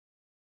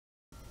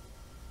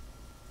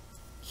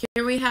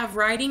Here we have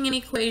writing an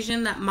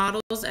equation that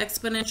models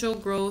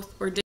exponential growth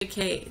or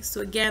decay.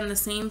 So again, the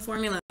same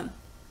formula.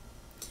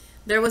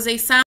 There was a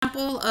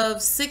sample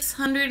of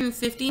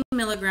 650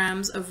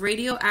 milligrams of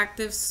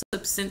radioactive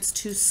substance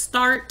to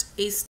start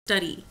a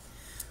study,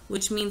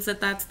 which means that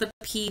that's the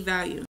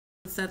p-value.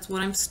 That's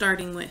what I'm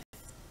starting with.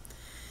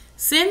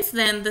 Since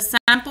then, the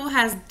sample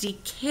has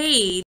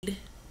decayed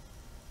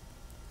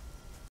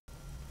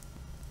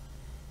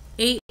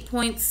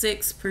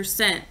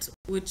 8.6%,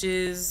 which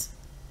is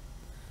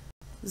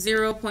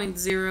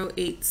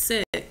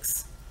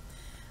 0.086.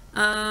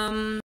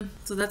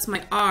 So that's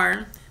my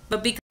R.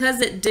 But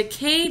because it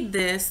decayed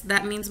this,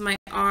 that means my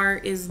R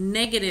is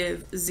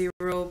negative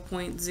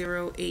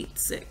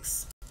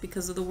 0.086.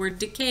 Because of the word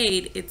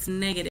decayed, it's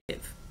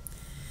negative.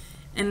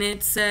 And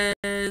it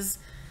says,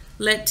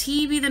 let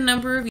T be the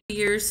number of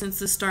years since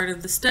the start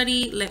of the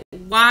study. Let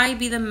Y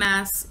be the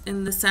mass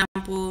in the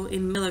sample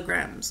in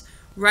milligrams.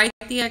 Write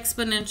the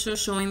exponential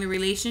showing the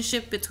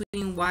relationship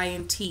between Y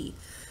and T.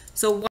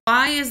 So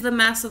Y is the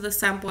mass of the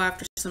sample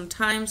after some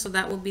time, so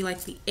that will be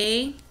like the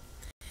A.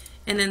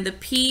 And then the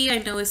P I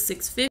know is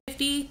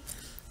 650.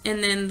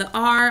 And then the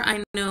R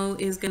I know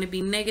is going to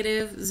be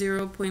negative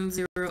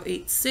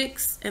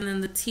 0.086. And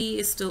then the T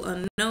is still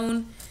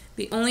unknown.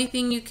 The only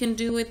thing you can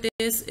do with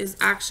this is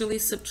actually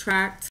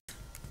subtract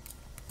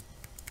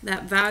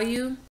that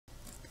value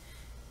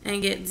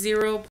and get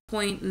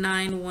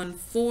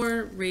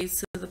 0.914 raised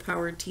to the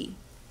power T.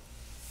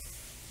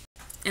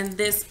 And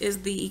this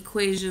is the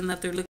equation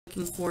that they're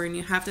looking for, and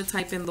you have to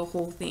type in the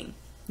whole thing.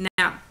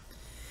 Now,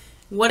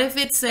 what if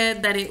it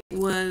said that it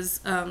was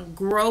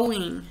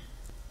growing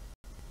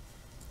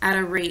at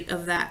a rate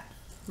of that,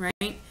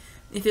 right?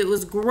 If it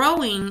was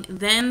growing,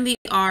 then the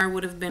R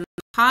would have been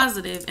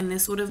positive, and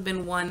this would have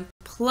been 1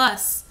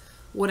 plus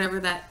whatever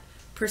that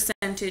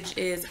percentage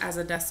is as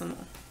a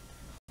decimal.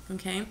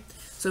 Okay?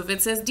 So if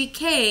it says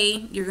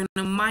decay, you're going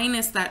to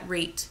minus that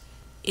rate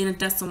in a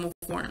decimal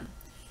form.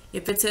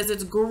 If it says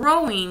it's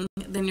growing,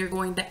 then you're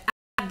going to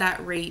add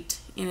that rate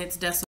in its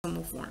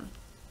decimal form.